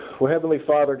Well, Heavenly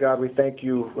Father, God, we thank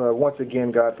you once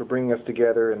again, God, for bringing us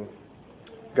together. And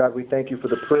God, we thank you for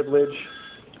the privilege,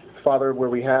 Father,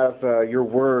 where we have your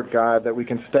word, God, that we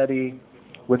can study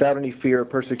without any fear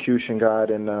of persecution, God.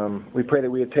 And we pray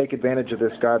that we would take advantage of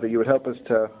this, God, that you would help us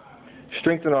to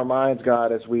strengthen our minds,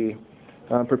 God, as we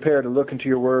prepare to look into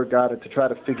your word, God, and to try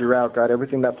to figure out, God,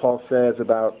 everything that Paul says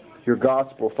about your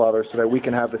gospel, Father, so that we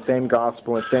can have the same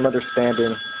gospel and same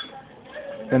understanding.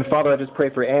 And Father, I just pray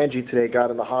for Angie today, God,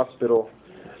 in the hospital.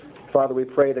 Father, we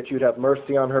pray that you'd have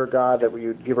mercy on her, God, that you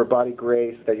would give her body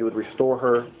grace, that you would restore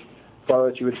her. Father,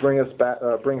 that you would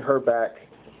bring her back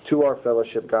to our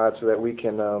fellowship, God, so that we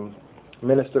can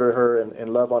minister to her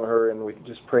and love on her. And we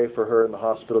just pray for her in the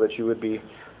hospital, that you would be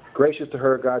gracious to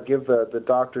her, God. Give the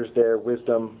doctors there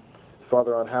wisdom,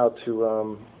 Father, on how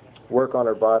to work on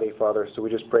her body, Father. So we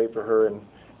just pray for her and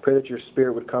pray that your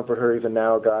Spirit would comfort her even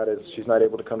now, God, as she's not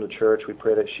able to come to church. We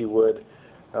pray that she would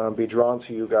be drawn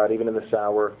to you, God, even in this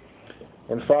hour.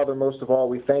 And Father, most of all,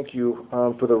 we thank you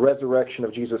for the resurrection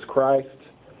of Jesus Christ.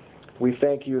 We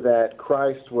thank you that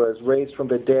Christ was raised from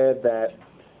the dead,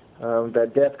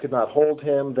 that death could not hold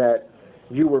him, that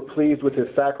you were pleased with his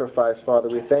sacrifice, Father.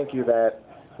 We thank you that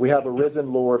we have a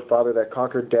risen Lord, Father, that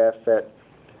conquered death,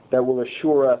 that will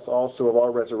assure us also of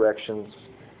our resurrections.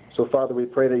 So, Father, we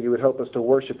pray that you would help us to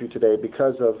worship you today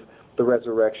because of the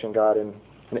resurrection, God, and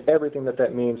everything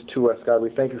that means to us, God. We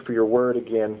thank you for your word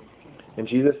again. In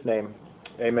Jesus' name,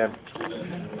 amen.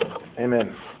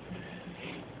 Amen.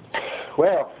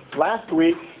 Well, last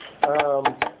week,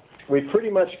 we pretty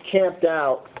much camped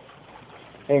out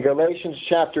in Galatians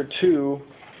chapter 2,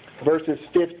 verses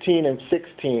 15 and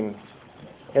 16.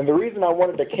 And the reason I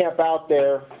wanted to camp out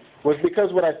there was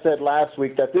because what I said last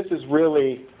week, that this is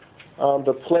really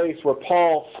the place where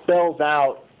Paul spells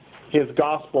out his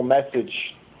gospel message.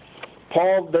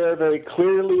 Paul there very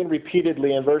clearly and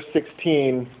repeatedly in verse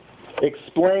 16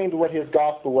 explained what his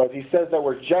gospel was. He says that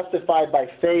we're justified by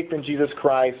faith in Jesus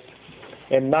Christ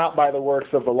and not by the works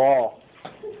of the law.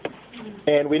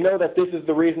 And we know that this is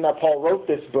the reason that Paul wrote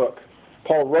this book.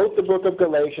 Paul wrote the book of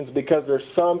Galatians because there's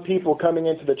some people coming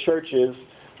into the churches,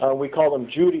 we call them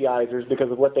Judaizers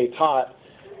because of what they taught,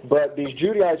 but these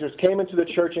Judaizers came into the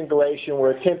church in Galatia and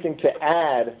were attempting to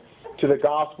add to the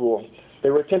gospel. They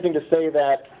were attempting to say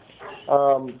that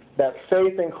that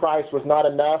faith in Christ was not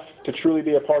enough to truly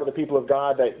be a part of the people of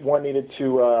God, that one needed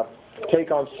to take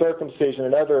on circumcision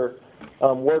and other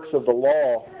works of the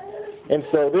law. And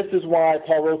so this is why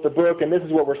Paul wrote the book, and this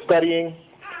is what we're studying.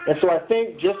 And so I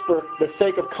think just for the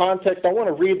sake of context, I want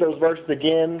to read those verses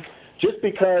again, just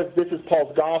because this is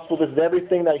Paul's gospel. This is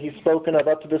everything that he's spoken of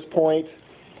up to this point.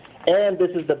 And this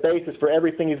is the basis for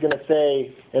everything he's going to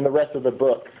say in the rest of the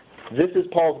book. This is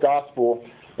Paul's gospel.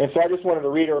 And so I just wanted to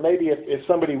read it, or maybe if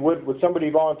somebody would somebody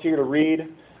volunteer to read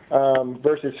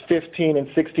verses 15 and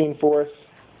 16 for us,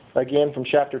 again from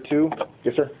chapter 2?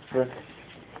 Yes, sir. Go ahead.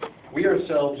 We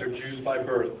ourselves are Jews by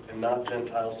birth and not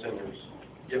Gentile sinners.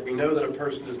 Yet we know that a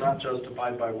person is not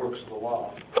justified by works of the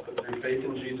law, but through faith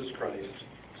in Jesus Christ.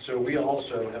 So we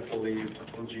also have believed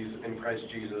in Christ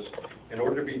Jesus, in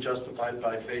order to be justified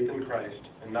by faith in Christ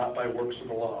and not by works of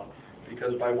the law,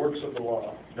 because by works of the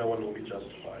law no one will be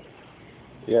justified.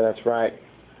 Yeah, that's right.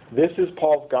 This is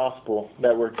Paul's gospel,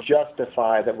 that we're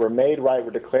justified, that we're made right, we're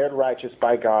declared righteous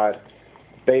by God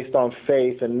based on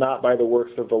faith and not by the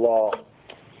works of the law.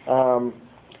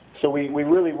 So we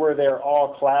really were there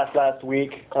all class last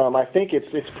week. I think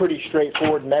it's pretty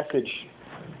straightforward message.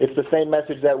 It's the same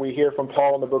message that we hear from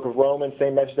Paul in the book of Romans,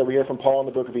 same message that we hear from Paul in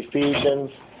the book of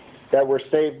Ephesians, that we're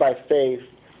saved by faith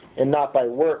and not by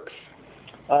works.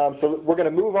 So we're going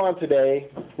to move on today.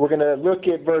 We're going to look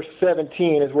at verse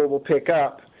 17 is where we'll pick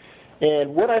up.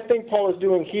 And what I think Paul is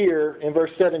doing here in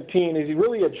verse 17 is he's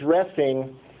really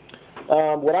addressing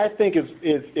what I think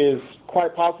is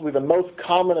quite possibly the most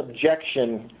common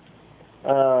objection,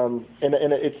 and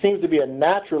it seems to be a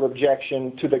natural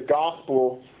objection to the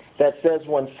gospel that says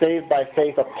one's saved by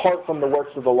faith apart from the works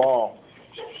of the law.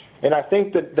 And I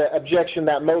think that the objection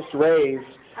that most raise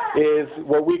is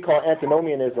what we call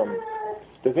antinomianism.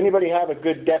 Does anybody have a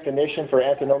good definition for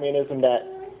antinomianism that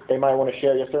they might want to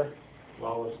share? Yes, sir?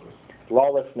 Lawlessness.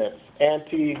 Lawlessness.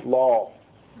 Anti-law.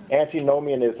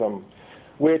 Antinomianism.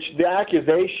 Which the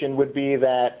accusation would be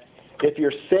that if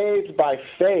you're saved by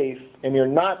faith and you're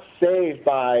not saved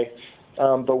by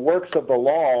the works of the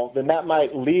law, then that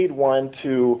might lead one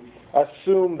to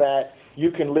assume that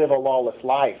you can live a lawless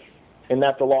life and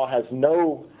that the law has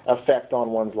no effect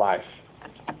on one's life.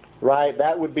 Right?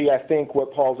 That would be, I think,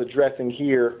 what Paul's addressing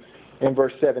here in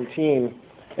verse 17.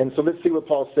 And so let's see what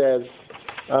Paul says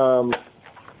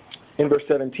in verse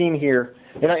 17 here.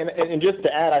 And just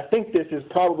to add, I think this is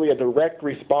probably a direct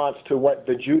response to what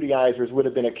the Judaizers would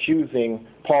have been accusing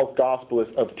Paul's gospel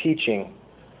of teaching,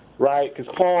 right?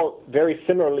 Because Paul, very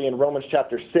similarly in Romans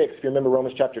chapter 6, if you remember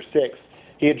Romans chapter 6,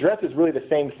 he addresses really the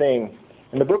same thing.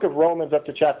 In the book of Romans up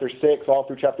to chapter 6, all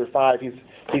through chapter 5,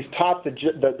 he's taught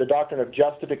the doctrine of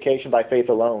justification by faith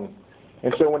alone.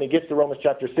 And so when he gets to Romans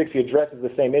chapter 6, he addresses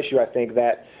the same issue, I think,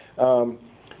 that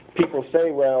people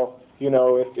say, well, you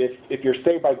know, if you're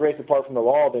saved by grace apart from the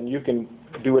law, then you can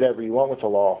do whatever you want with the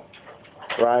law,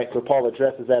 right? So Paul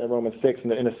addresses that in Romans 6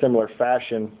 in a similar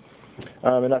fashion.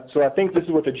 So I think this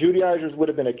is what the Judaizers would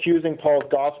have been accusing Paul's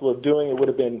gospel of doing. It would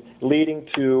have been leading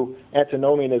to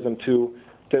antinomianism,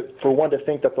 for one to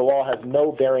think that the law has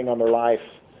no bearing on their life.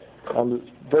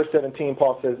 Verse 17,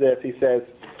 Paul says this. He says,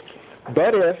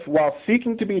 "But if, while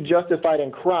seeking to be justified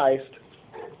in Christ,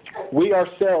 we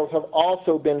ourselves have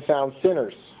also been found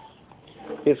sinners,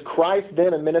 is Christ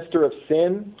then a minister of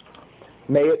sin?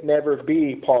 May it never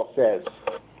be," Paul says.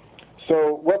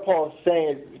 So what Paul is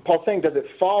saying, does it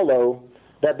follow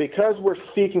that because we're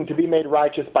seeking to be made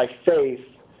righteous by faith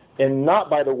and not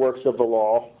by the works of the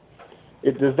law,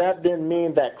 does that then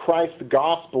mean that Christ's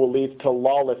gospel leads to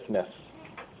lawlessness?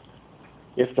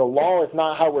 If the law is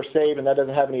not how we're saved and that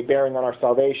doesn't have any bearing on our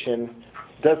salvation,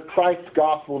 does Christ's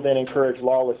gospel then encourage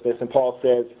lawlessness? And Paul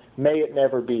says, may it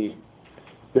never be.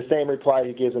 The same reply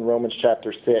he gives in Romans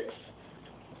chapter 6.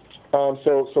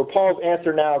 So Paul's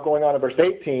answer now, going on in verse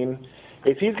 18,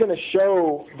 is he's going to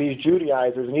show these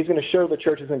Judaizers and he's going to show the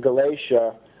churches in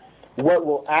Galatia what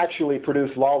will actually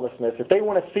produce lawlessness. If they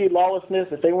want to see lawlessness,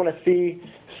 if they want to see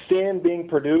sin being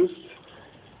produced,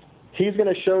 he's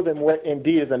going to show them what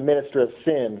indeed is a minister of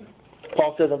sin.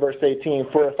 Paul says in verse 18,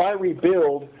 "For if I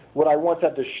rebuild what I once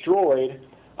have destroyed,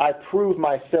 I prove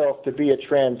myself to be a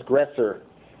transgressor."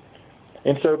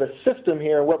 And so the system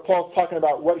here, what Paul's talking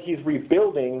about, what he's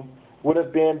rebuilding, would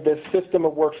have been this system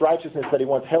of works righteousness that he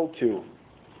once held to.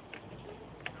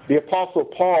 The Apostle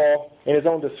Paul, in his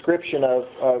own description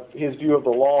of his view of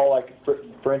the law, like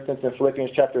for instance in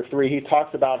Philippians chapter 3, he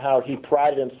talks about how he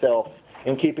prided himself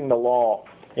in keeping the law.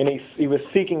 And he was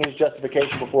seeking his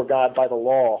justification before God by the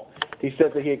law. He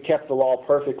said that he had kept the law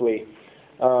perfectly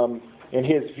in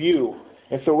his view.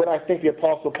 And so what I think the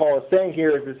Apostle Paul is saying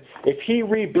here is if he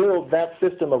rebuilds that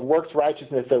system of works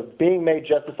righteousness, of being made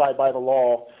justified by the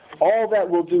law, all that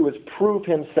will do is prove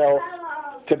himself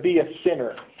to be a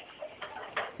sinner.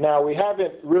 Now, we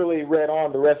haven't really read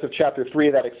on the rest of chapter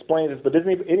 3 that explains this, but does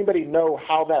anybody know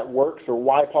how that works or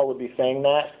why Paul would be saying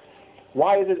that?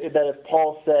 Why is it that if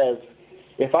Paul says,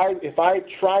 if I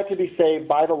try to be saved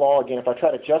by the law again, if I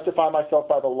try to justify myself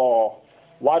by the law,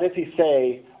 why does he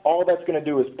say all that's going to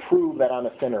do is prove that I'm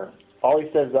a sinner? All he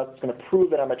says is that's going to prove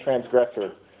that I'm a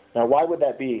transgressor. Now, why would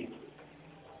that be?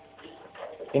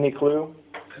 Any clue?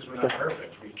 Because we're not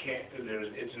perfect. We can't.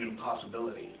 It's an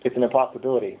impossibility. It's an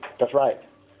impossibility. That's right.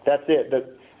 That's it.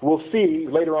 We'll see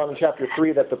later on in chapter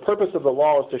 3 that the purpose of the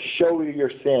law is to show you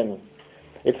your sin.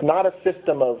 It's not a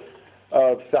system of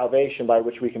salvation by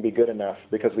which we can be good enough,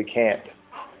 because we can't.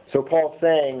 So Paul's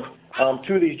saying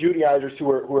to these Judaizers who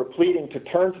are pleading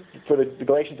for the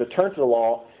Galatians to turn to the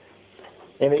law,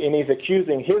 and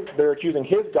they're accusing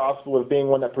his gospel of being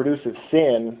one that produces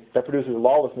sin, that produces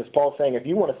lawlessness. Paul's saying if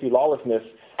you want to see lawlessness,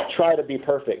 try to be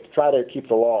perfect. Try to keep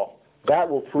the law. That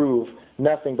will prove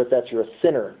nothing but that you're a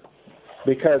sinner,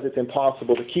 because it's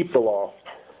impossible to keep the law.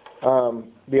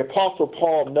 The Apostle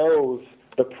Paul knows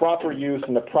the proper use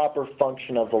and the proper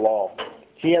function of the law.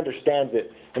 He understands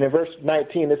it. And in verse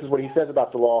 19, this is what he says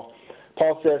about the law.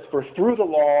 Paul says, "For through the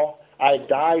law I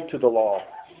died to the law,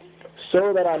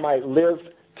 so that I might live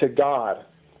to God."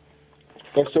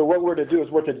 And so what we're to do is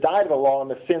we're to die to the law in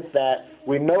the sense that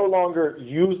we no longer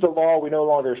use the law, we no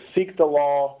longer seek the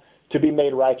law to be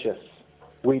made righteous.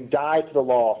 We die to the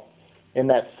law in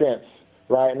that sense,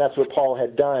 right? And that's what Paul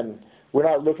had done. We're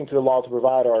not looking to the law to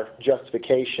provide our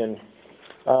justification.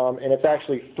 And it's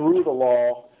actually through the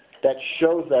law that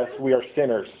shows us we are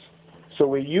sinners. So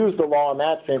we use the law in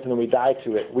that sense and then we die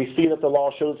to it. We see that the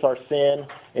law shows our sin,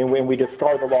 and when we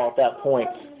discard the law at that point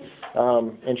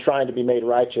in trying to be made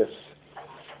righteous.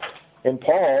 And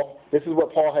Paul, this is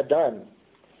what Paul had done.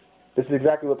 This is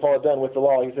exactly what Paul had done with the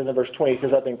law. He says in verse 20, he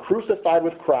says, "I've been crucified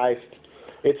with Christ.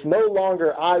 It's no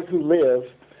longer I who live,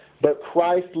 but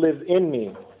Christ lives in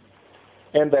me.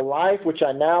 And the life which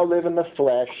I now live in the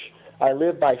flesh, I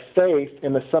live by faith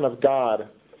in the Son of God,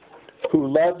 who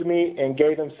loved me and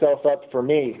gave himself up for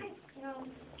me."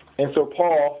 And so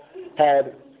Paul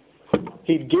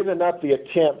he'd given up the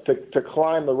attempt to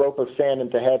climb the rope of sand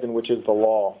into heaven, which is the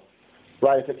law.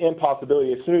 Right? It's an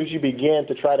impossibility. As soon as you begin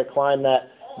to try to climb that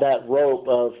that rope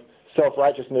of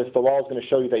self-righteousness, the law is going to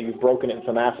show you that you've broken it in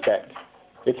some aspect.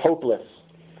 It's hopeless.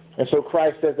 And so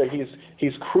Christ says that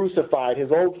he's crucified his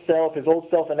old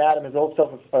self in Adam, his old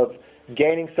self of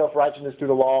gaining self-righteousness through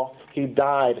the law. He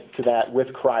died to that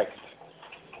with Christ.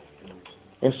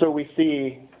 And so we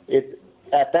see it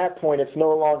at that point, it's no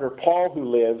longer Paul who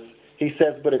lives. He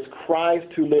says, but it's Christ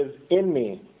who lives in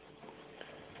me.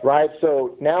 Right?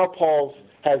 So now Paul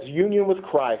has union with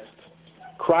Christ.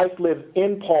 Christ lives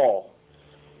in Paul.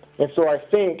 And so I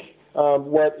think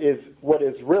what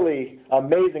is really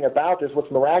amazing about this, what's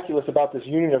miraculous about this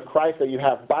union of Christ that you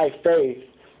have by faith,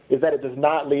 is that it does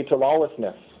not lead to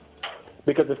lawlessness.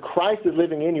 Because if Christ is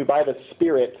living in you by the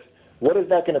Spirit, what is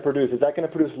that going to produce? Is that going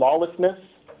to produce lawlessness?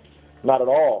 Not at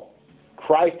all.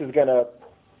 Christ is going to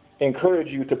encourage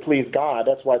you to please God.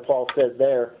 That's why Paul says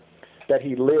there that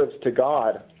he lives to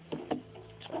God.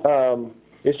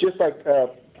 It's just like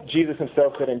Jesus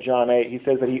himself said in John 8. He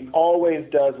says that he always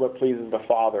does what pleases the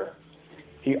Father.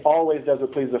 He always does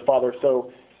what pleases the Father.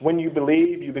 So when you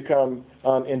believe, you become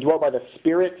indwelt by the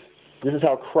Spirit. This is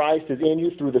how Christ is in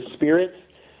you through the Spirit.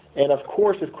 And of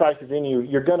course, if Christ is in you,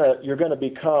 you're gonna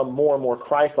become more and more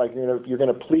Christ-like. You're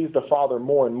gonna please the Father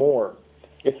more and more.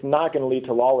 It's not going to lead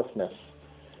to lawlessness.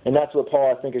 And that's what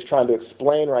Paul, I think, is trying to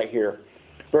explain right here.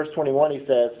 Verse 21, he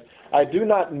says, I do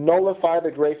not nullify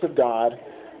the grace of God,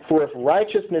 for if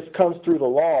righteousness comes through the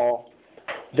law,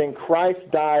 then Christ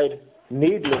died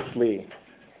needlessly.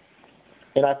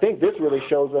 And I think this really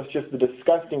shows us just the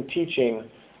disgusting teaching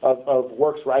of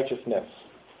works righteousness.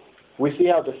 We see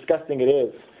how disgusting it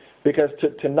is. Because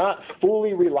to not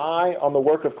fully rely on the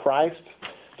work of Christ,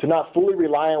 to not fully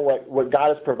rely on what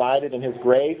God has provided in his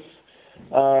grace,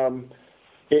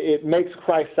 it makes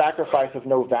Christ's sacrifice of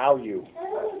no value.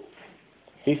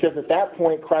 He says at that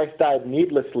point Christ died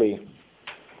needlessly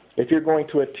if you're going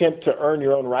to attempt to earn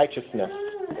your own righteousness.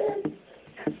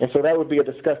 And so that would be a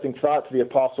disgusting thought to the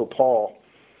Apostle Paul.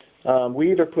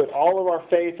 We either put all of our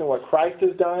faith in what Christ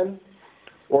has done,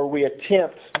 or we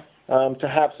attempt to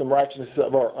have some righteousness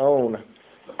of our own.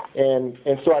 And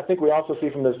so I think we also see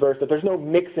from this verse that there's no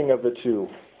mixing of the two.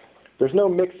 There's no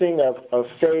mixing of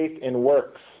faith and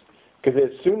works. Because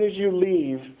as soon as you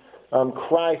leave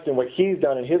Christ and what he's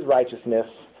done in his righteousness,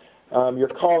 you're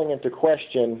calling into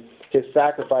question his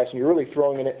sacrifice, and you're really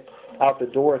throwing it out the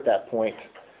door at that point.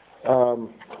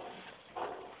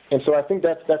 And so I think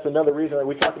that's another reason that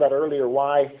we talked about earlier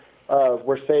why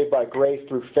we're saved by grace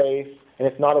through faith, and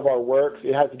it's not of our works.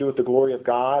 It has to do with the glory of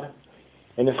God.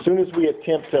 And as soon as we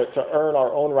attempt to earn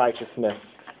our own righteousness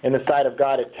in the sight of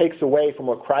God, it takes away from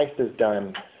what Christ has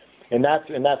done. And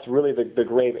that's really the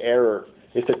grave error,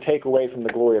 is to take away from the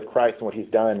glory of Christ and what he's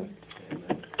done.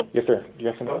 Yes, sir. Do you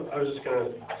have something? Well, I was just going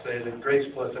to say that grace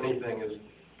plus anything is,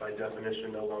 by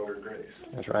definition, no longer grace.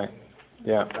 That's right.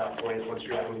 Yeah. At that point, once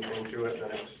you have anything to it, then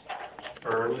it's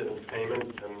earned and it's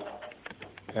payment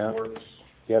and works.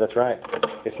 Yeah, that's right.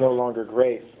 It's no longer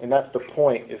grace. And that's the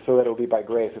point, is so that it will be by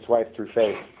grace. That's why it's through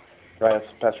faith. Right? As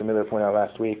Pastor Miller pointed out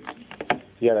last week.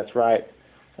 Yeah, that's right.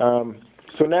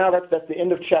 So now that's the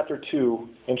end of chapter 2.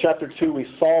 In chapter 2, we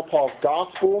saw Paul's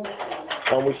gospel,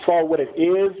 and we saw what it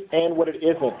is and what it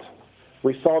isn't.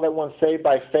 We saw that one's saved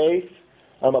by faith,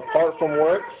 apart from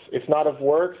works. It's not of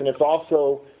works, and it's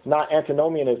also not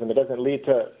antinomianism. It doesn't lead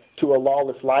to a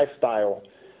lawless lifestyle.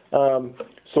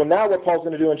 So now what Paul's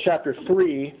going to do in chapter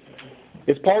 3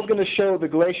 is Paul's going to show the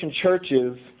Galatian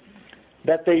churches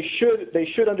that they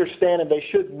should understand and they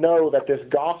should know that this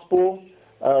gospel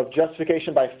of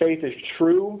justification by faith is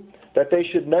true, that they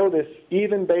should know this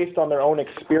even based on their own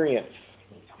experience.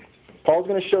 Paul's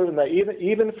going to show them that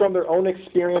even from their own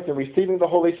experience in receiving the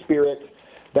Holy Spirit,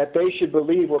 that they should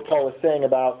believe what Paul is saying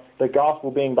about the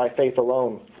gospel being by faith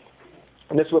alone.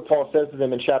 And this is what Paul says to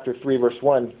them in chapter 3, verse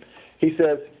 1. He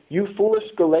says, "You foolish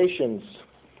Galatians,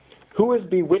 who has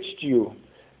bewitched you,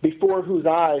 before whose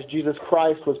eyes Jesus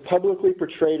Christ was publicly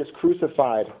portrayed as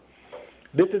crucified?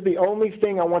 This is the only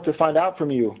thing I want to find out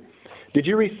from you. Did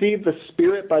you receive the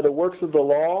Spirit by the works of the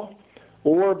law,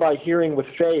 or by hearing with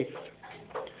faith?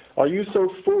 Are you so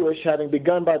foolish, having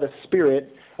begun by the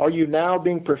Spirit, are you now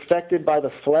being perfected by the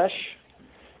flesh?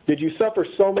 Did you suffer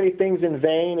so many things in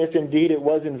vain, if indeed it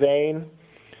was in vain?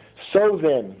 So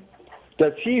then,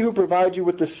 does he who provides you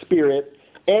with the Spirit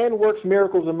and works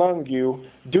miracles among you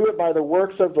do it by the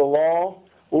works of the law,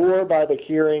 or by the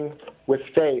hearing with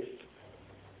faith?"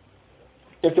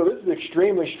 And so this is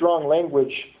extremely strong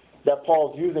language that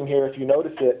Paul's using here, if you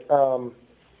notice it.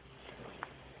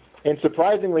 And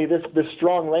surprisingly, this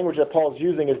strong language that Paul's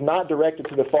using is not directed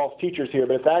to the false teachers here,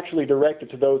 but it's actually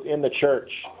directed to those in the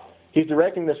church. He's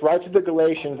directing this right to the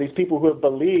Galatians, these people who have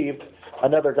believed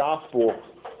another gospel.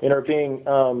 and are being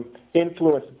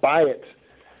influenced by it.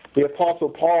 The Apostle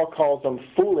Paul calls them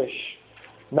foolish,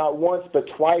 not once but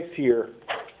twice here.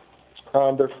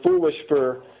 They're foolish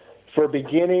for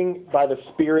beginning by the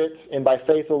Spirit and by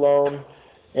faith alone,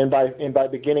 and by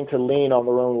beginning to lean on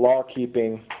their own law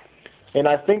keeping. And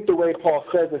I think the way Paul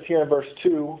says this here in verse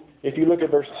 2, if you look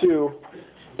at verse 2,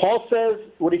 Paul says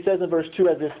what he says in verse 2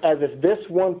 as if this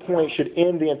one point should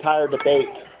end the entire debate.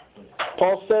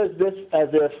 Paul says this as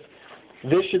if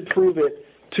this should prove it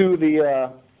to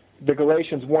the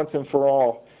Galatians once and for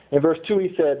all. In verse 2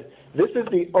 he said, "This is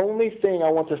the only thing I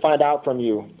want to find out from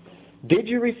you. Did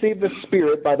you receive the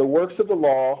Spirit by the works of the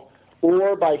law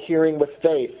or by hearing with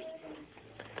faith?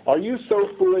 Are you so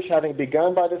foolish, having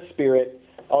begun by the Spirit,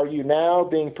 are you now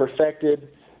being perfected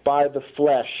by the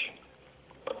flesh?"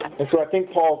 And so I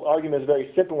think Paul's argument is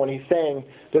very simple when he's saying,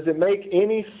 does it make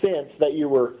any sense that you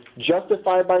were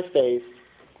justified by faith,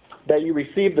 that you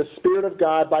received the Spirit of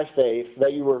God by faith,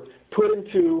 that you were put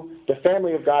into the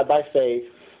family of God by faith,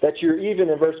 that you're even,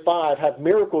 in verse 5, have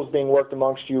miracles being worked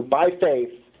amongst you by faith?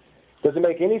 Does it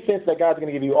make any sense that God's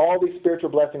going to give you all these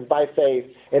spiritual blessings by faith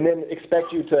and then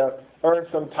expect you to earn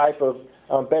some type of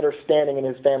better standing in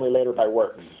his family later by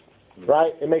works?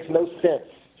 Right? It makes no sense.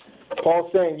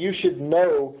 Paul's saying you should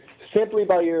know simply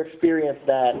by your experience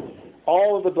that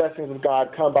all of the blessings of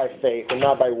God come by faith and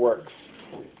not by works,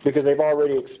 because they've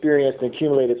already experienced and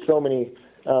accumulated so many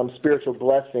spiritual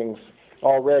blessings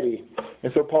already.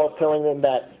 And so Paul's telling them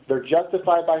that they're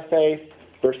justified by faith,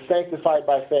 they're sanctified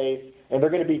by faith, and they're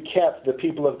going to be kept the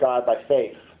people of God by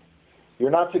faith.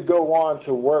 You're not to go on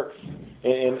to works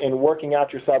in working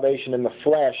out your salvation in the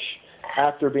flesh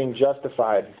after being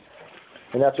justified.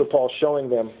 And that's what Paul's showing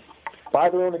them. By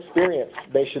their own experience,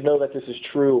 they should know that this is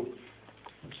true.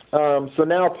 So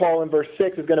now Paul in verse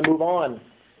 6 is going to move on.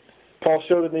 Paul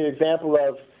showed them the example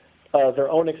of their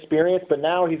own experience, but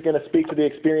now he's going to speak to the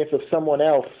experience of someone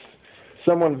else,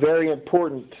 someone very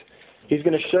important. He's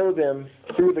going to show them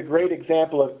through the great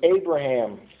example of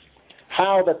Abraham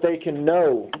how that they can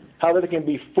know, how that they can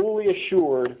be fully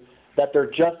assured that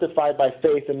they're justified by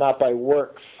faith and not by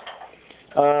works.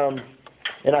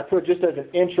 And I put just as an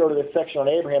intro to this section on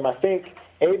Abraham, I think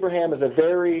Abraham is a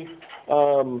very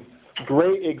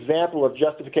great example of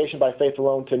justification by faith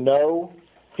alone to know.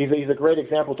 He's a great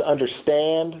example to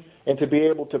understand and to be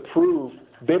able to prove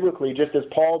biblically, just as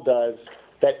Paul does,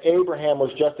 that Abraham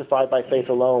was justified by faith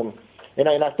alone. And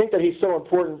I think that he's so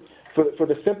important for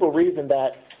the simple reason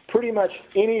that pretty much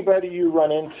anybody you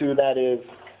run into that is,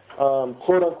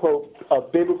 quote-unquote, a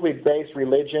biblically based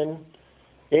religion,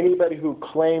 anybody who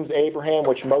claims Abraham,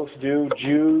 which most do,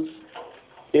 Jews,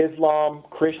 Islam,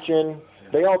 Christian,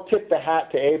 they all tip the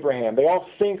hat to Abraham. They all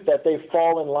think that they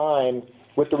fall in line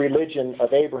with the religion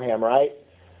of Abraham, right?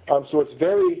 So it's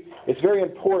very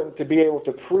important to be able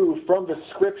to prove from the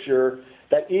Scripture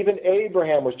that even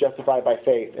Abraham was justified by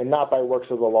faith and not by works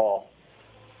of the law,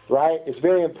 right? It's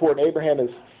very important. Abraham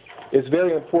is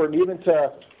very important even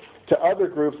to other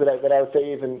groups that I would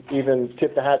say even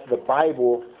tip the hat to the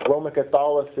Bible, Roman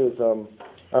Catholicism,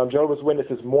 Jehovah's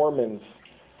Witnesses, Mormons.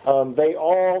 They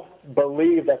all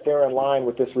believe that they're in line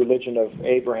with this religion of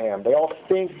Abraham. They all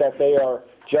think that they are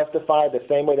justified the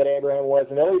same way that Abraham was,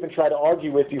 and they'll even try to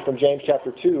argue with you from James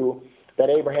chapter 2 that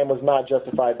Abraham was not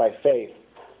justified by faith,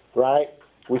 right?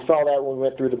 We saw that when we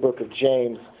went through the book of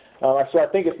James. So I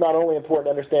think it's not only important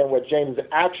to understand what James is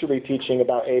actually teaching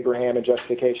about Abraham and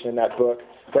justification in that book,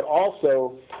 but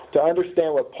also to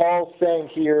understand what Paul's saying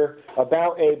here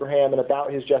about Abraham and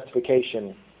about his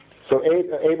justification. So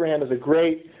Abraham is a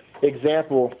great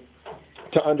example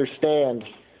to understand.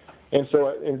 And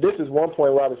this is one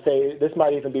point where I would say this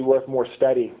might even be worth more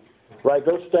study. Right?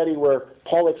 Go study where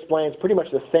Paul explains pretty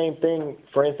much the same thing,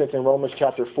 for instance, in Romans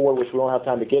chapter 4, which we don't have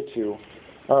time to get to.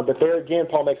 But there again,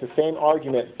 Paul makes the same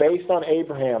argument based on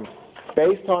Abraham,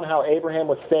 based on how Abraham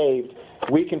was saved.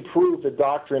 We can prove the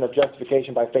doctrine of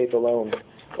justification by faith alone,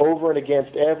 over and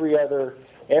against every other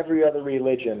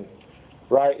religion,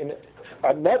 right? And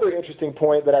another interesting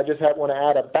point that I just want to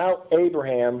add about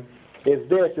Abraham is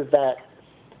that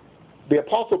the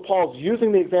Apostle Paul's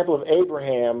using the example of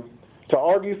Abraham to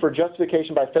argue for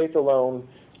justification by faith alone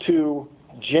to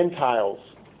Gentiles,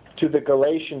 to the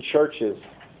Galatian churches.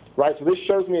 Right, so this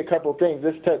shows me a couple of things.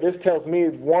 This tells me,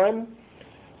 one,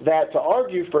 that to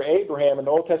argue for Abraham in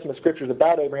the Old Testament scriptures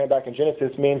about Abraham back in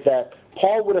Genesis means that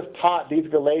Paul would have taught these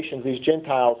Galatians, these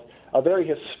Gentiles, a very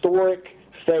historic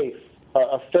faith,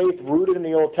 a faith rooted in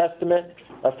the Old Testament,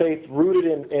 a faith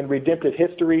rooted in redemptive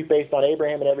history based on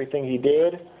Abraham and everything he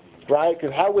did, right?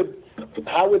 Because how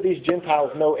would these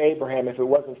Gentiles know Abraham if it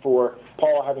wasn't for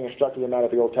Paul having instructed them out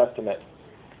of the Old Testament?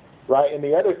 right? And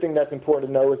the other thing that's important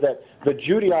to know is that the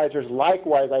Judaizers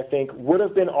likewise, I think, would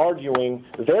have been arguing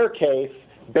their case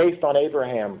based on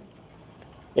Abraham.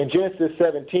 In Genesis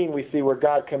 17, we see where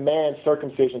God commands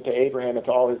circumcision to Abraham and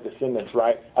to all his descendants,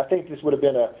 right? I think this would have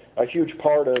been a huge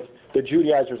part of the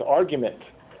Judaizers' argument.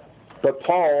 But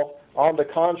Paul, on the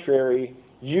contrary,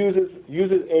 uses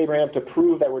Abraham to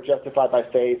prove that we're justified by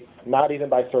faith, not even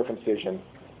by circumcision.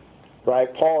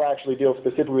 Right? Paul actually deals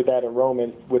specifically with that in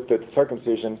Romans, with the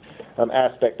circumcision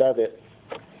aspect of it.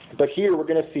 But here we're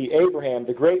going to see Abraham,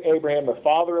 the great Abraham, the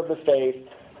father of the faith,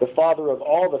 the father of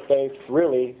all the faiths,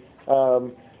 really,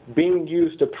 being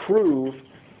used to prove,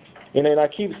 and I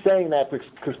keep saying that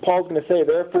because Paul's going to say,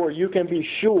 therefore you can be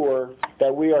sure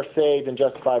that we are saved and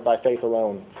justified by faith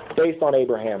alone, based on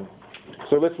Abraham.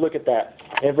 So let's look at that.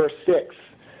 In verse 6,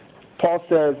 Paul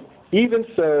says, even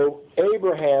so,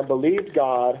 Abraham believed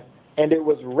God, and it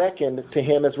was reckoned to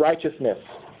him as righteousness.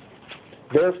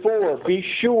 Therefore, be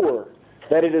sure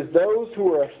that it is those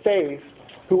who are of faith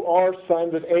who are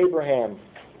sons of Abraham.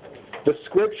 The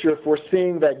Scripture,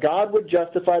 foreseeing that God would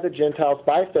justify the Gentiles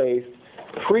by faith,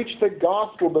 preached the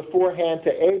gospel beforehand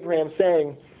to Abraham,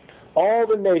 saying, all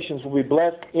the nations will be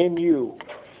blessed in you.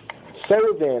 So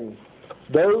then,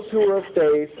 those who are of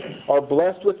faith are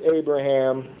blessed with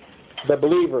Abraham, the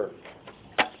believer.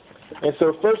 And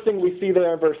so first thing we see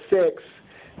there in verse 6,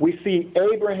 we see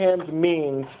Abraham's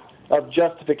means of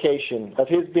justification, of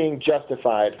his being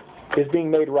justified, his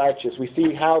being made righteous. We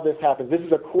see how this happens. This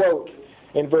is a quote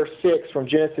in verse 6 from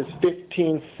Genesis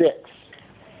 15:6.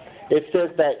 It says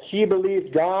that he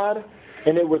believed God,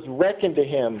 and it was reckoned to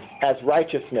him as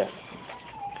righteousness.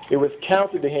 It was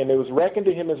counted to him. It was reckoned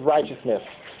to him as righteousness.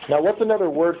 Now, what's another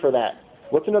word for that?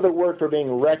 What's another word for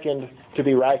being reckoned to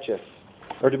be righteous,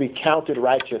 or to be counted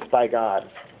righteous by God?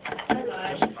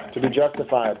 To be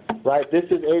justified, right? This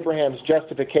is Abraham's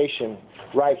justification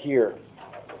right here.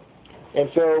 And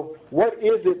so, what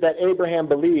is it that Abraham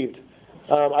believed?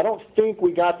 I don't think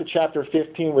we got to chapter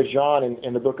 15 with John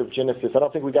in the book of Genesis. I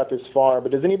don't think we got this far.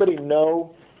 But does anybody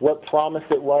know what promise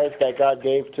it was that God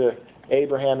gave to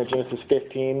Abraham in Genesis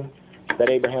 15 that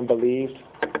Abraham believed?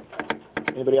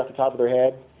 Anybody off the top of their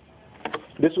head?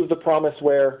 This was the promise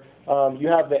where you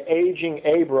have the aging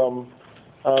Abram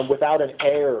without an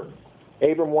heir.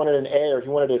 Abram wanted an heir. He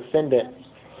wanted a descendant.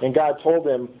 And God told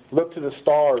him, look to the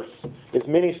stars. As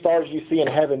many stars you see in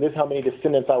heaven, this is how many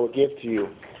descendants I will give to you.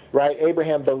 Right?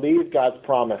 Abraham believed God's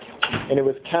promise, and it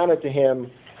was counted to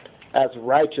him as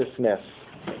righteousness.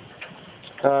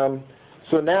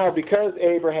 So now, because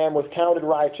Abraham was counted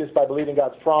righteous by believing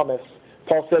God's promise,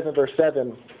 Paul says in verse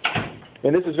 7,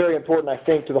 and this is very important, I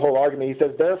think, to the whole argument. He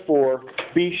says, therefore,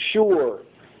 be sure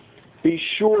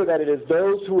that it is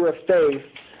those who are of faith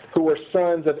who are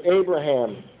sons of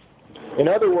Abraham. In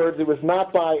other words, it was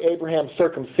not by Abraham's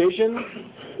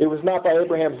circumcision, it was not by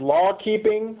Abraham's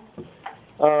law-keeping,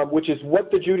 which is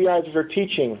what the Judaizers are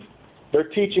teaching.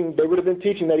 They would have been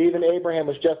teaching that even Abraham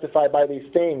was justified by these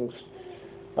things,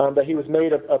 that he was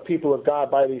made a people of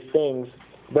God by these things.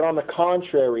 But on the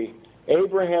contrary,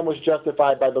 Abraham was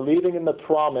justified by believing in the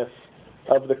promise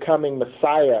of the coming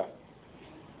Messiah.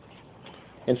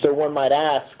 And so one might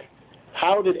ask,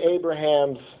 how did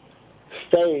Abraham's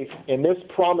faith in this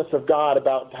promise of God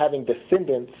about having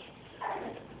descendants,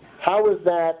 how does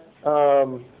that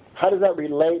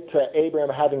relate to Abraham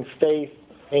having faith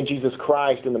in Jesus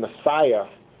Christ and the Messiah?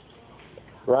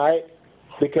 Right?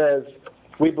 Because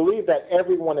we believe that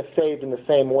everyone is saved in the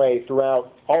same way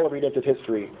throughout all of redemptive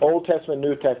history. Old Testament,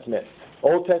 New Testament.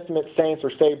 Old Testament saints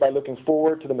are saved by looking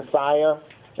forward to the Messiah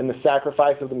and the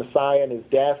sacrifice of the Messiah and his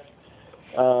death.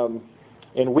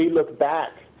 And we look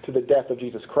back to the death of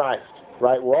Jesus Christ.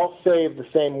 Right? We're all saved the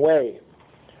same way.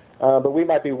 But we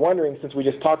might be wondering, since we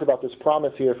just talked about this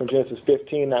promise here from Genesis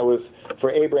 15 that was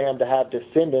for Abraham to have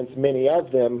descendants, many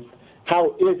of them,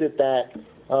 how is it that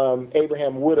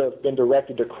Abraham would have been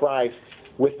directed to Christ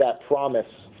with that promise?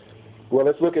 Well,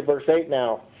 let's look at verse 8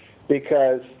 now,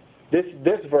 because this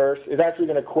verse is actually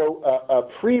going to quote a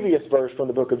previous verse from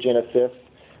the book of Genesis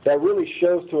that really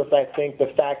shows to us, I think,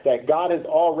 the fact that God has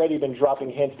already been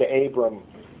dropping hints to Abram.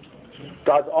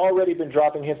 God's already been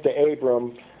dropping hints to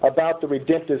Abram about the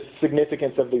redemptive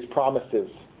significance of these promises.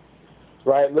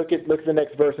 Right? Look at the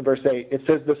next verse in verse 8. It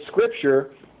says, the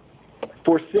Scripture,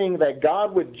 foreseeing that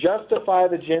God would justify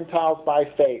the Gentiles by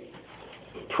faith,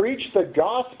 preached the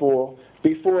gospel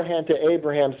beforehand to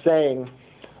Abraham, saying,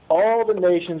 all the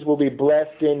nations will be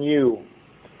blessed in you.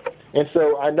 And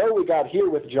so I know we got here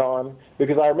with John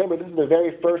because I remember this is the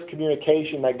very first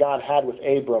communication that God had with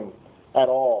Abram at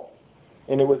all.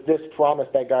 And it was this promise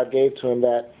that God gave to him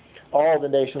that all the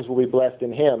nations will be blessed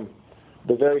in him.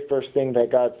 the very first thing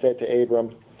that God said to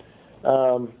Abram.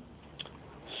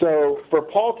 So for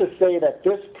Paul to say that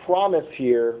this promise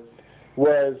here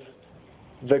was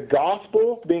the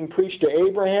gospel being preached to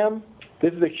Abraham,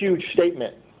 this is a huge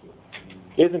statement,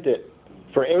 isn't it?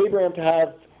 For Abraham to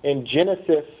have in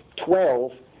Genesis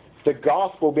 12 the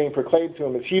gospel being proclaimed to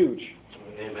him is huge.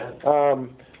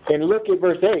 Amen. And look at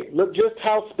verse 8. Look just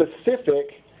how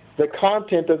specific the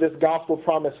content of this gospel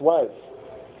promise was.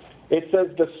 It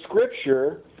says, the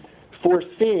scripture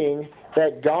foreseeing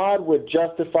that God would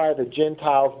justify the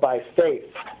Gentiles by faith.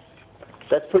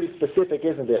 That's pretty specific,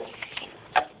 isn't it?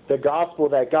 The gospel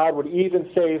that God would even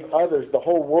save others, the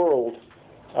whole world,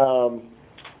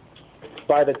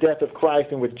 by the death of Christ,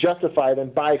 and would justify them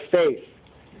by faith.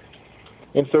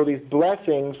 And so these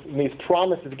blessings and these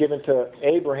promises given to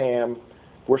Abraham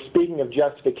were speaking of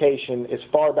justification as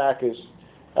far back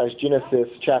as Genesis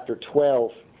chapter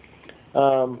 12.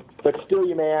 But still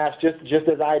you may ask, just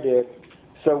as I did,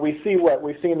 so we see what?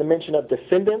 We've seen the mention of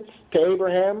descendants to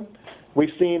Abraham.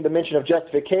 We've seen the mention of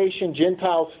justification,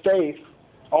 Gentiles, faith.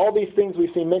 All these things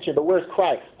we've seen mentioned, but where's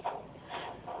Christ?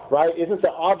 Right? Isn't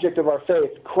the object of our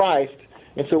faith Christ?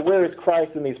 And so where is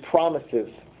Christ in these promises?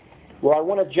 Well, I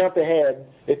want to jump ahead,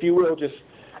 if you will,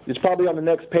 it's probably on the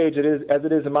next page as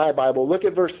it is in my Bible. Look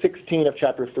at verse 16 of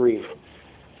chapter 3.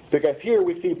 Because here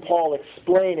we see Paul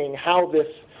explaining how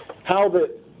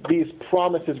these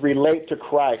promises relate to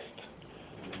Christ.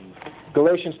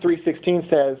 Galatians 3:16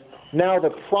 says, now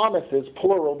the promises,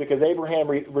 plural, because Abraham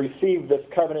received this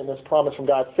covenant and this promise from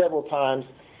God several times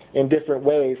in different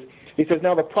ways. He says,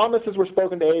 now the promises were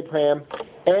spoken to Abraham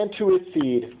and to his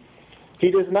seed.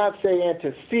 He does not say and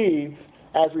to seeds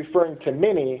as referring to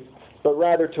many, but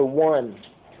rather to one,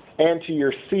 and to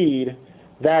your seed,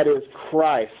 that is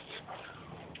Christ.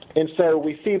 And so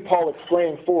we see Paul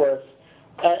explaining for us,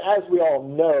 as we all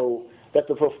know, that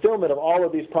the fulfillment of all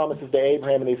of these promises to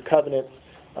Abraham and these covenants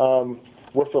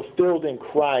were fulfilled in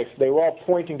Christ. They were all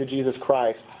pointing to Jesus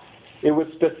Christ. It was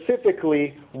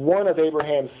specifically one of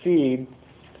Abraham's seed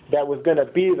that was going to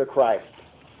be the Christ,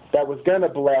 that was going to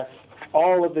bless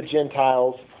all of the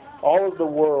Gentiles, all of the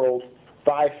world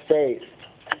by faith,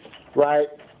 right?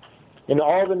 And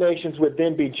all the nations would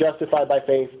then be justified by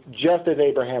faith, just as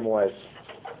Abraham was.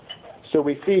 So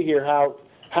we see here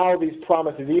how these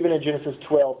promises, even in Genesis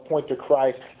 12, point to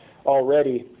Christ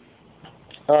already.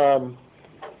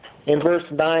 In verse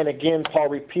 9, again, Paul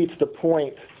repeats the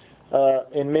point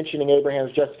in mentioning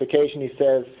Abraham's justification. He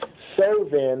says, so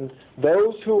then,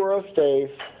 those who are of faith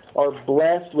are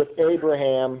blessed with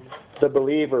Abraham, the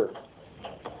believer.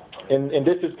 And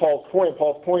this is Paul's point.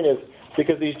 Paul's point is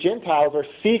because these Gentiles are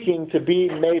seeking to be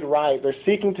made right. They're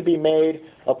seeking to be made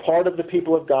a part of the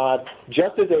people of God,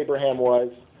 just as Abraham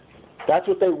was. That's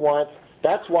what they want.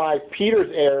 That's why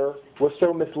Peter's error was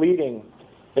so misleading.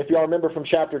 If y'all remember from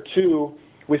chapter 2,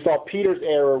 we saw Peter's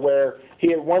error where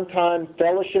he at one time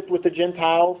fellowshiped with the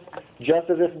Gentiles, just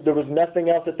as if there was nothing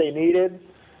else that they needed.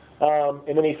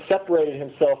 And then he separated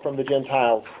himself from the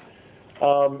Gentiles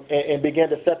and began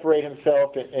to separate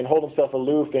himself and hold himself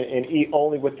aloof and eat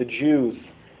only with the Jews,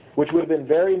 which would have been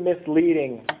very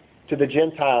misleading to the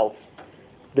Gentiles.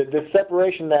 The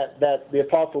separation that the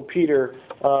Apostle Peter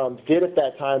did at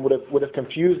that time would have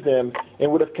confused them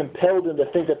and would have compelled them to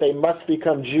think that they must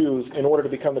become Jews in order to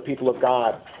become the people of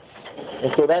God.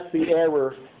 And so that's the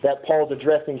error that Paul's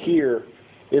addressing here,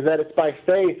 is that it's by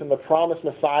faith in the promised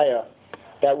Messiah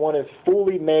that one is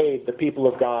fully made the people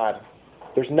of God.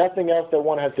 There's nothing else that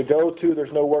one has to go to.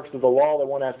 There's no works of the law that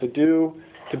one has to do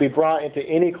to be brought into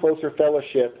any closer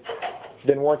fellowship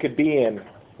than one could be in.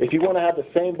 If you want to have the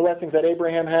same blessings that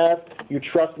Abraham had, you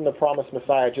trust in the promised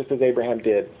Messiah just as Abraham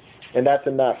did. And that's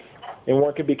enough. And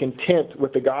one can be content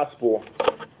with the gospel.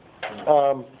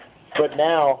 But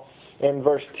now, in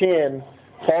verse 10,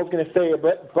 Paul's going to say,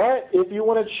 but if you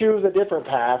want to choose a different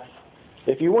path,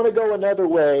 if you want to go another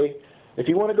way, if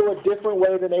you want to go a different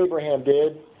way than Abraham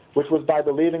did, which was by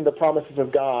believing the promises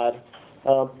of God,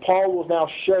 Paul will now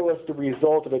show us the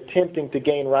result of attempting to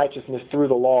gain righteousness through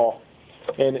the law.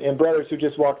 And brothers who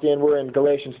just walked in, we're in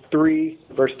Galatians 3,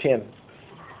 verse 10.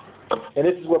 And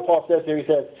this is what Paul says here. He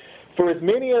says, for as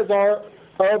many as are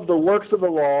of the works of the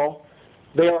law,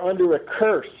 they are under a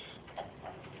curse.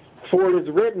 For it is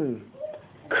written,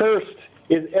 cursed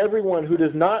is everyone who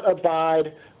does not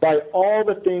abide by all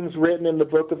the things written in the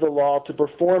book of the law to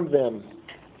perform them.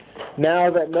 Now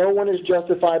that no one is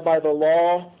justified by the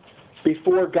law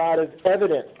before God is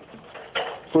evident,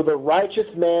 for the righteous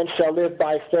man shall live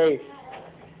by faith.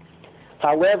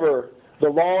 However, the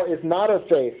law is not of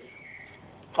faith.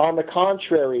 On the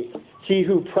contrary, he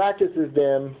who practices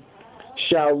them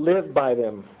shall live by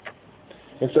them.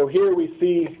 And so here we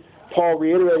see Paul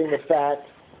reiterating the fact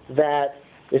that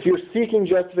if you're seeking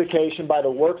justification by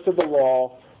the works of the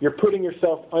law, you're putting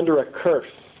yourself under a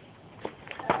curse.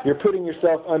 You're putting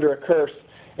yourself under a curse.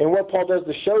 And what Paul does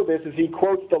to show this is he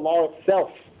quotes the law itself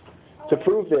to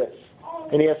prove this.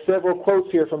 And he has several quotes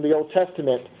here from the Old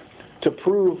Testament to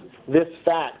prove this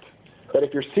fact, that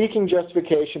if you're seeking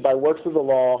justification by works of the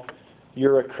law,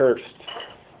 you're accursed.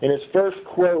 And his first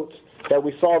quote that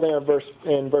we saw there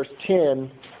in verse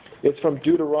 10 is from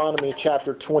Deuteronomy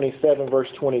chapter 27, verse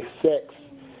 26.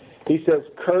 He says,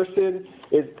 "Cursed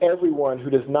is everyone who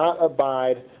does not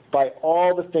abide by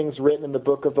all the things written in the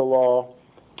book of the law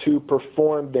to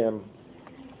perform them."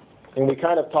 And we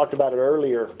kind of talked about it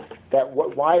earlier, that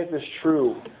why is this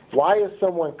true? Why is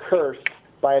someone cursed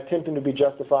by attempting to be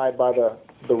justified by the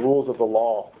rules of the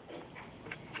law?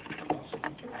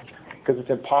 Because it's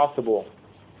impossible.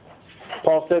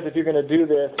 Paul says if you're going to do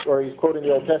this, or he's quoting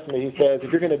the Old Testament, he says,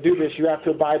 if you're going to do this, you have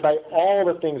to abide by all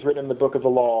the things written in the book of the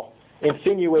law,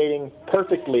 insinuating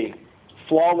perfectly,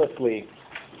 flawlessly.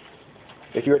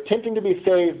 If you're attempting to be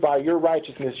saved by your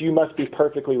righteousness, you must be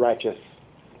perfectly righteous.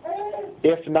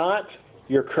 If not,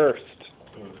 you're cursed.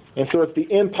 And so it's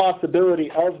the impossibility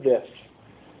of this,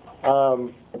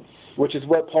 which is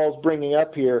what Paul's bringing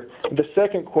up here. The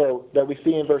second quote that we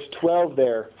see in verse 12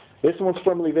 there, this one's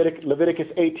from Leviticus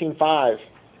 18:5.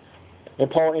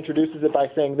 And Paul introduces it by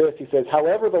saying this. He says,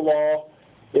 "However, the law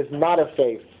is not of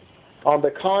faith. On the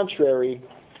contrary,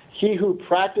 he who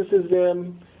practices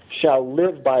them shall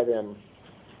live by them."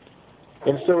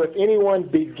 And so if anyone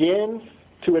begins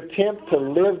to attempt to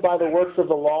live by the works of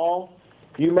the law,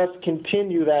 you must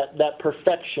continue that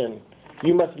perfection.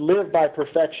 You must live by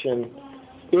perfection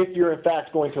if you're in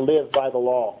fact going to live by the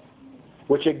law.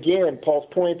 Which again, Paul's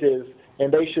point is,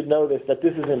 and they should know this, that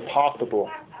this is impossible.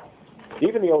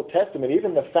 Even the Old Testament,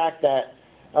 even the fact that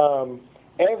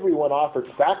everyone offered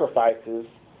sacrifices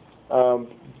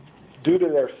due to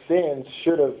their sins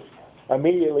should have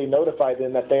immediately notified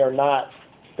them that they're not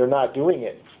doing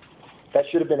it. That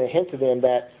should have been a hint to them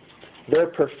that their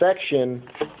perfection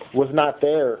was not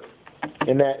there,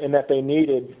 and that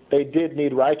they did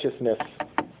need righteousness.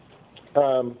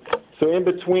 So in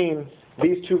between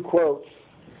these two quotes,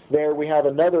 there we have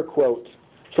another quote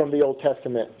from the Old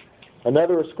Testament,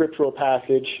 another scriptural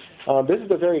passage. This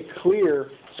is a very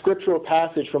clear scriptural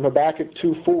passage from Habakkuk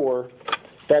 2:4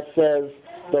 that says,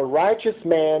 "The righteous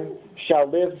man shall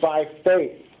live by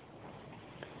faith."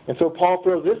 And so Paul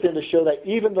throws this in to show that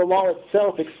even the law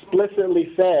itself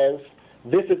explicitly says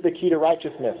this is the key to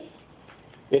righteousness.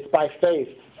 It's by faith.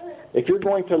 If you're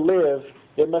going to live,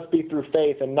 it must be through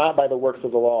faith and not by the works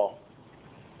of the law.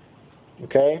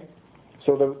 Okay?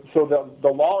 So the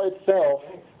law itself,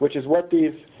 which is what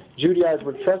these Judaizers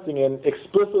were trusting in,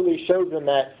 explicitly shows them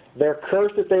that they're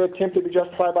cursed if they attempt to be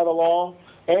justified by the law,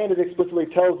 and it explicitly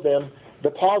tells them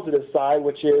the positive side,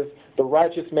 which is the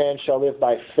righteous man shall live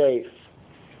by faith.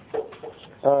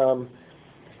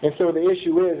 And so the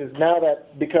issue is now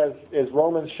that, because as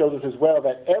Romans shows us as well,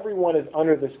 that everyone is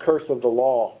under this curse of the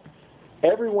law.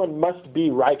 Everyone must be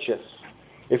righteous.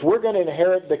 If we're going to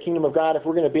inherit the kingdom of God, if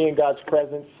we're going to be in God's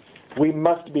presence, we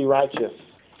must be righteous.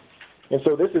 And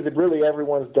so this is really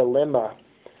everyone's dilemma.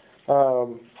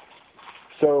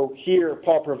 So here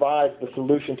Paul provides the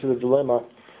solution to the dilemma.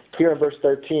 Here in verse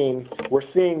 13, we're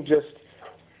seeing just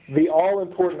the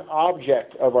all-important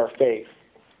object of our faith.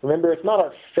 Remember, it's not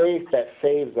our faith that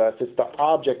saves us, it's the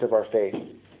object of our faith.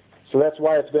 So that's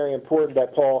why it's very important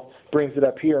that Paul brings it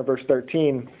up here in verse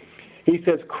 13. He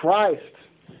says, "Christ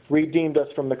redeemed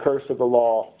us from the curse of the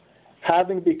law,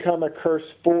 having become a curse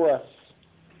for us.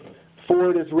 For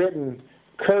it is written,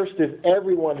 cursed is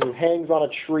everyone who hangs on a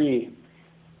tree,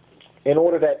 in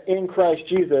order that in Christ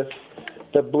Jesus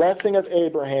the blessing of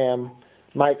Abraham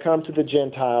might come to the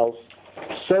Gentiles,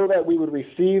 so that we would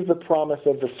receive the promise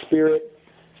of the Spirit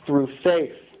through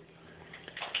faith."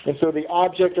 And so the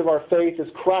object of our faith is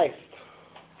Christ.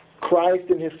 Christ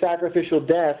in his sacrificial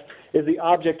death is the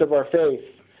object of our faith.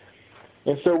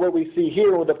 And so what we see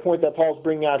here, with the point that Paul's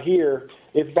bringing out here,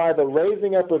 is by the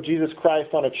raising up of Jesus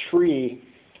Christ on a tree,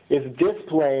 is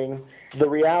displaying the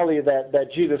reality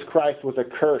that Jesus Christ was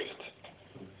accursed.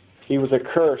 He was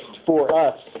accursed for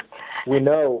us, we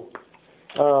know.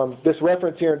 This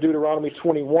reference here in Deuteronomy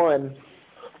 21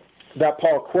 that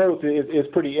Paul quotes is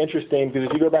pretty interesting, because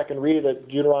if you go back and read it,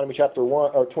 Deuteronomy chapter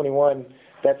 1 or 21,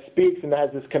 that speaks and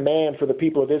has this command for the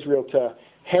people of Israel to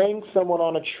hang someone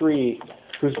on a tree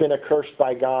who's been accursed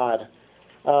by God.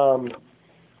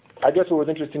 I guess what was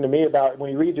interesting to me about when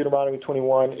you read Deuteronomy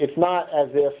 21, it's not as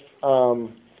if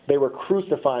they were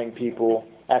crucifying people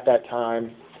at that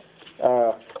time.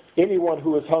 anyone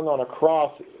who was hung on a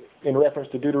cross, in reference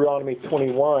to Deuteronomy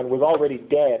 21, was already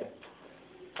dead.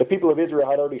 The people of Israel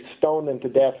had already stoned them to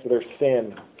death for their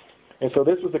sin. And so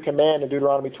this was a command in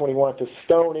Deuteronomy 21 to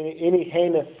stone any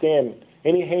heinous sin,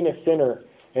 any heinous sinner,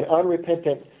 an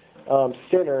unrepentant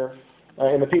sinner,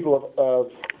 and the people of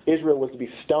Israel was to be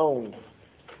stoned.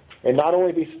 And not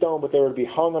only be stoned, but they were to be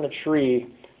hung on a tree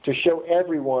to show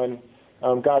everyone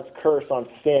God's curse on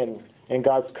sin and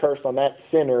God's curse on that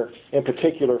sinner in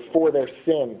particular for their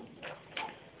sin.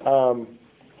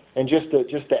 And just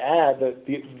to add that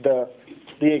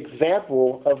the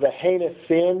example of the heinous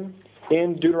sin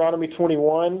in Deuteronomy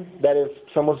 21, that is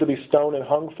someone's to be stoned and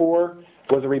hung for,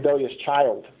 was a rebellious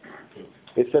child.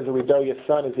 It says a rebellious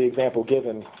son is the example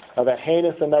given of a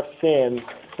heinous enough sin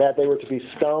that they were to be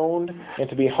stoned and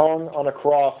to be hung on a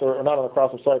cross, or not on a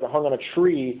cross, I'm sorry, but hung on a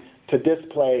tree to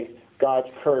display God's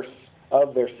curse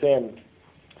of their sin.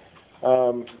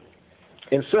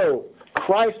 And so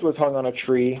Christ was hung on a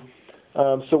tree.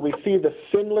 So we see the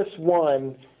sinless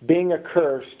one being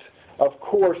accursed, of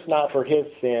course not for his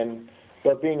sin,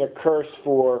 but being accursed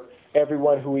for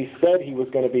everyone who he said he was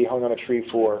going to be hung on a tree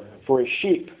for his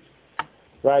sheep.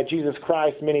 Right? Jesus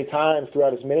Christ many times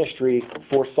throughout his ministry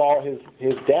foresaw his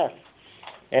death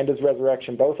and his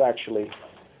resurrection, both actually.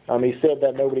 He said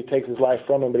that nobody takes his life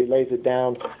from him, but he lays it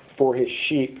down for his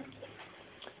sheep.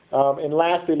 And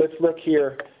lastly, let's look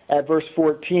here at verse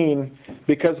 14,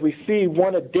 because we see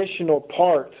one additional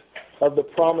part of the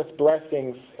promised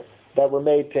blessings that were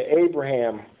made to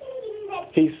Abraham.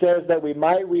 He says that we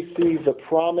might receive the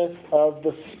promise of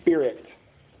the Spirit.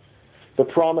 The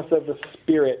promise of the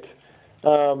Spirit.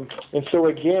 And so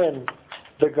again,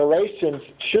 the Galatians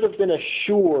should have been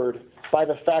assured by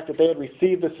the fact that they had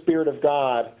received the Spirit of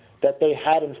God, that they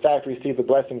had in fact received the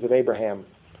blessings of Abraham.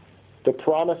 The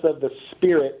promise of the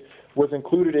Spirit was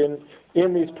included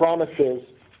in these promises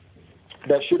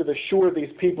that should have assured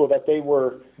these people that they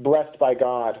were blessed by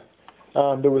God.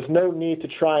 There was no need to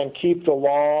try and keep the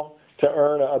law to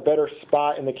earn a better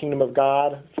spot in the kingdom of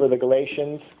God for the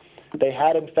Galatians. They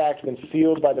had in fact been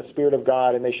sealed by the Spirit of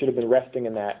God, and they should have been resting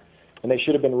in that. And they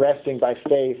should have been resting by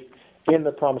faith in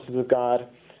the promises of God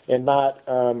and not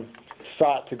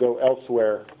sought to go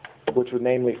elsewhere, which was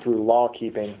namely through law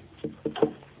keeping.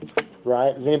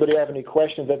 Right? Does anybody have any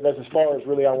questions? That's as far as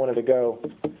really I wanted to go.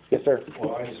 Yes, sir.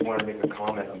 Well, I just wanted to make a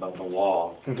comment about the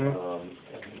law,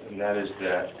 and that is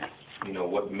that,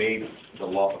 what made the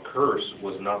law a curse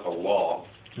was not the law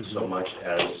so much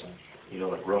as,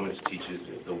 like Romans teaches,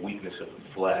 the weakness of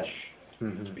the flesh,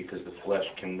 because the flesh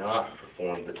cannot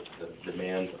perform the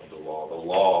demands of the law. The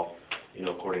law,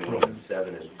 according to Romans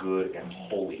 7, is good and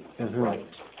holy and right.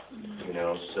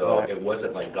 So it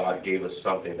wasn't like God gave us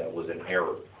something that was in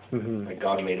error. Like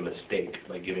God made a mistake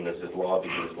by giving us His law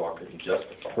because His law couldn't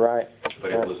justify. Right.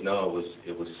 But it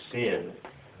was sin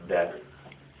that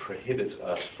prohibits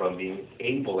us from being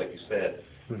able, like you said,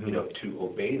 to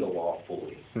obey the law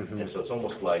fully. And so it's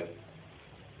almost like,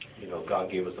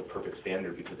 God gave us a perfect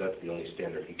standard because that's the only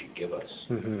standard He could give us.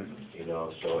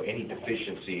 So any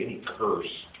deficiency, any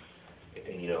curse,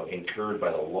 incurred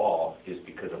by the law is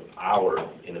because of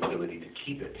our inability to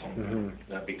keep it,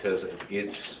 not because of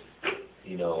its.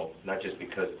 Not just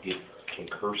because it can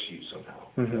curse you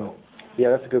somehow. Yeah,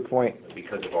 that's a good point.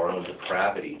 Because of our own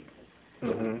depravity,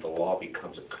 the law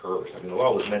becomes a curse. I mean, the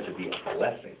law was meant to be a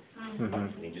blessing.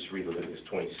 And you just read Leviticus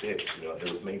 26,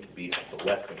 it was meant to be a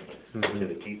blessing to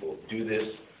the people. Do this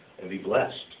and be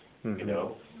blessed,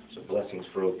 So blessings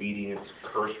for obedience,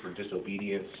 curse for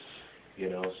disobedience,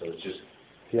 So it's just,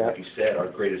 like you said, our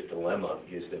greatest dilemma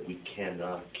is that we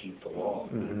cannot keep the law.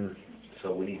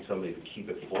 So we need somebody to keep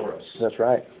it for us. That's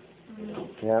right.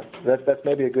 Yeah, that's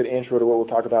maybe a good intro to what we'll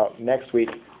talk about next week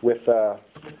with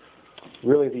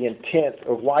really the intent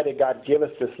of why did God give us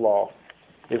this law.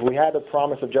 If we had the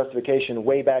promise of justification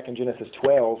way back in Genesis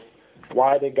 12,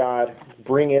 why did God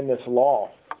bring in this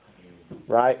law,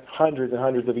 right? Hundreds and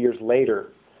hundreds of years later,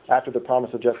 after the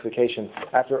promise of justification,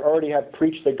 after already had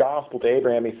preached the gospel to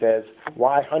Abraham, he says,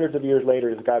 why hundreds of years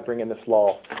later does God bring in this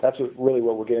law? That's really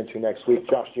what we'll get into next week.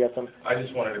 Josh, do you have something? I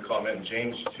just wanted to comment.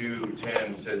 James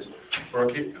 2:10 says, "For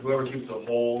whoever keeps the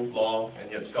whole law and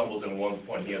yet stumbles in one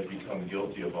point, he has become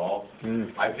guilty of all."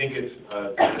 I think it's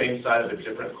the same side of a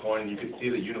different coin. You can see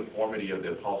the uniformity of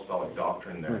the apostolic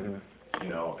doctrine there,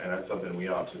 and that's something we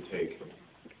ought to take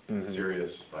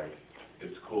serious. Like,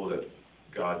 it's cool that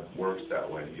God works that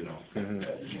way, You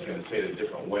can say it a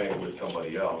different way with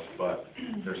somebody else, but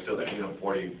there's still that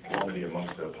uniformity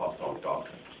amongst the apostolic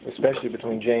doctrine. Especially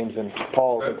between James and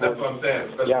Paul. That's what I'm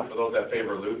saying, especially for those that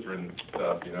favor Lutheran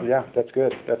stuff, Yeah, that's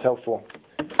good. That's helpful.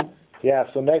 Yeah,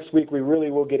 so next week we really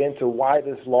will get into why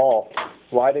this law.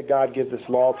 Why did God give this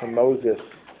law to Moses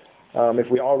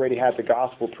if we already had the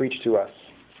gospel preached to us?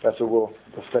 That's what we'll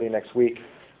study next week.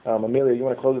 Amelia, you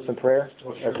want to close us in prayer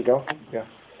as we go? Yeah.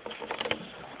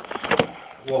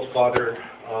 Well, Father,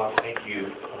 thank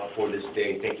you for this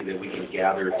day. Thank you that we can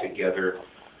gather together.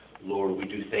 Lord, we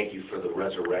do thank you for the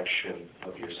resurrection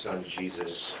of your Son,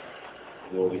 Jesus.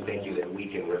 Lord, we thank you that we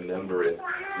can remember it,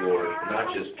 Lord,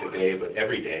 not just today, but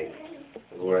every day.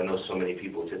 Lord, I know so many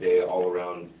people today all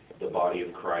around the body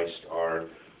of Christ are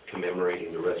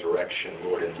commemorating the resurrection,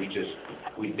 Lord, and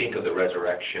we think of the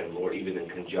resurrection, Lord, even in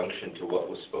conjunction to what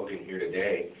was spoken here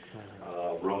today.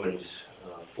 Romans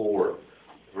 4,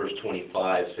 verse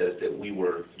 25 says that we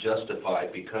were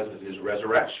justified because of his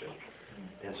resurrection.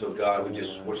 And so, God,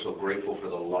 we're so grateful for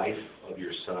the life of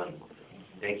your Son.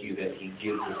 Thank you that he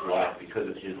gives his life because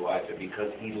of his life, and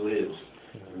because he lives,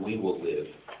 we will live.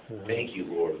 Thank you,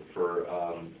 Lord, for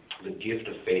the gift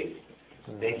of faith.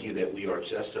 Thank you that we are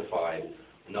justified,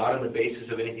 not on the basis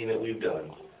of anything that we've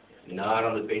done, not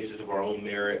on the basis of our own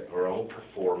merit or our own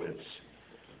performance.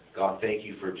 God, thank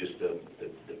you for just the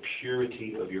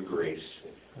purity of your grace,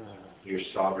 your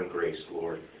sovereign grace,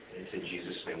 Lord. It's in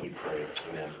Jesus' name we pray.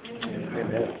 Amen.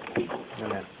 Amen.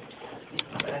 Amen.